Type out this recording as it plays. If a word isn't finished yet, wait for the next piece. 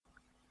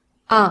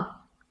A,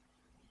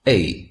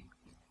 A,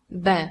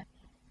 B,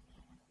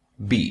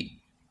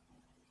 B,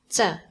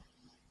 C,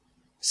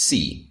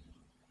 C,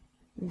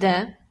 D,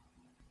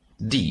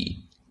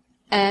 D,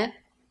 E,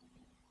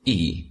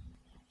 E,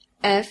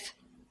 F,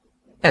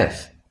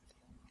 F,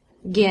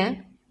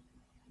 G,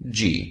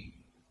 G,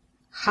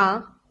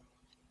 H,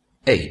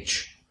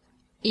 H,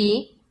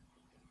 I,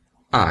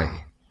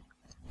 I,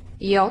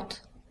 J,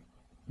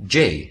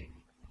 J,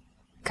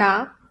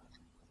 K,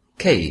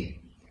 K,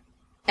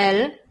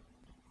 L,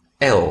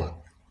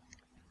 L,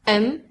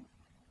 M,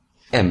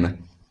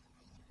 M,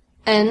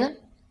 N,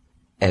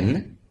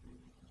 N,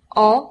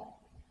 O,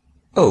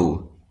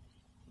 O,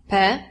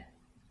 P,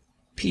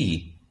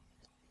 P,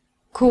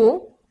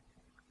 Q,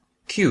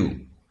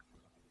 Q,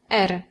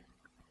 R,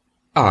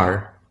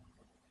 R,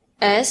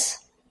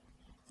 S,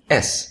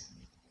 S,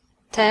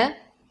 T,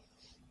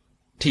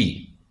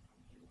 T,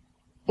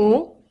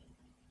 U,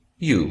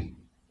 U,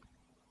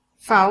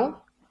 V,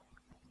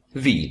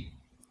 V,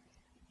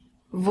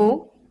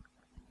 W,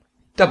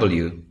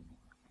 W,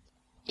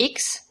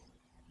 X,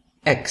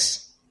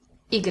 X,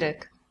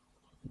 Y,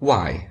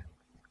 Y,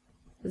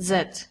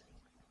 Z.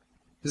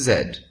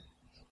 Z.